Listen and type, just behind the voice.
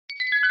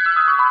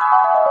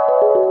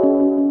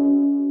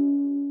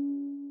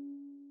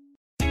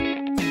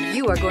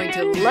You are going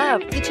to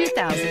love the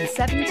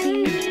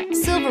 2017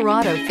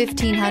 Silverado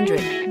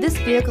 1500. This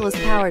vehicle is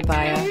powered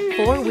by a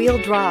four-wheel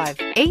drive,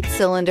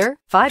 8-cylinder,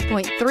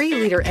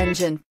 5.3-liter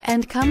engine,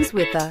 and comes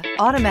with a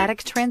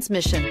automatic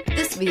transmission.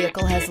 This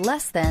vehicle has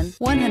less than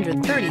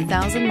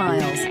 130,000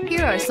 miles.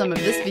 Here are some of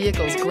this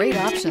vehicle's great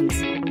options: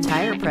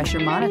 tire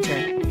pressure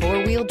monitor,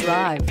 four-wheel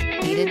drive,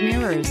 heated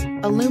mirrors,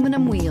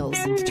 aluminum wheels,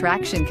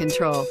 traction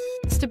control,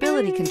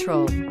 stability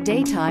control,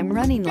 daytime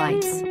running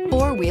lights,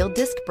 four-wheel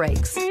disc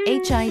brakes,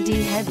 HID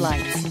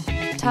headlights,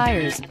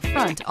 tires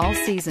front all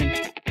season.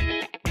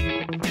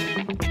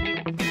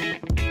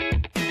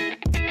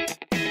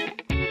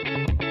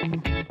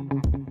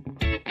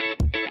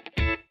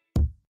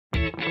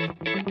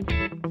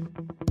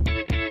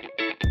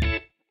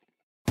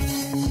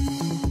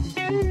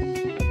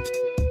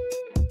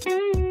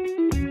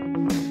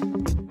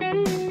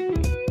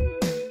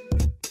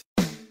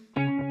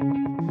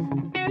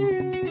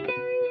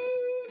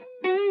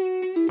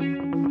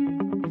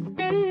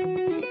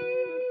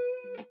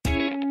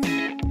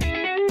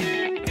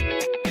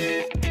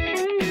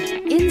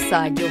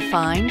 Inside you'll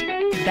find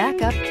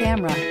backup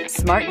camera,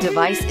 smart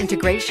device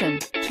integration,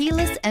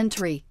 keyless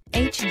entry,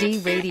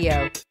 HD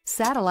radio,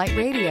 satellite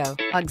radio,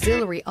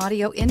 auxiliary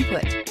audio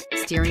input,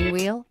 steering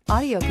wheel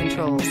audio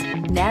controls,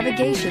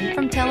 navigation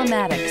from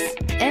telematics,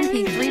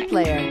 MP3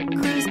 player,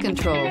 cruise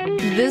control.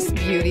 This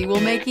beauty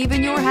will make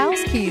even your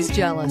house keys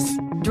jealous.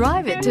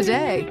 Drive it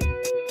today.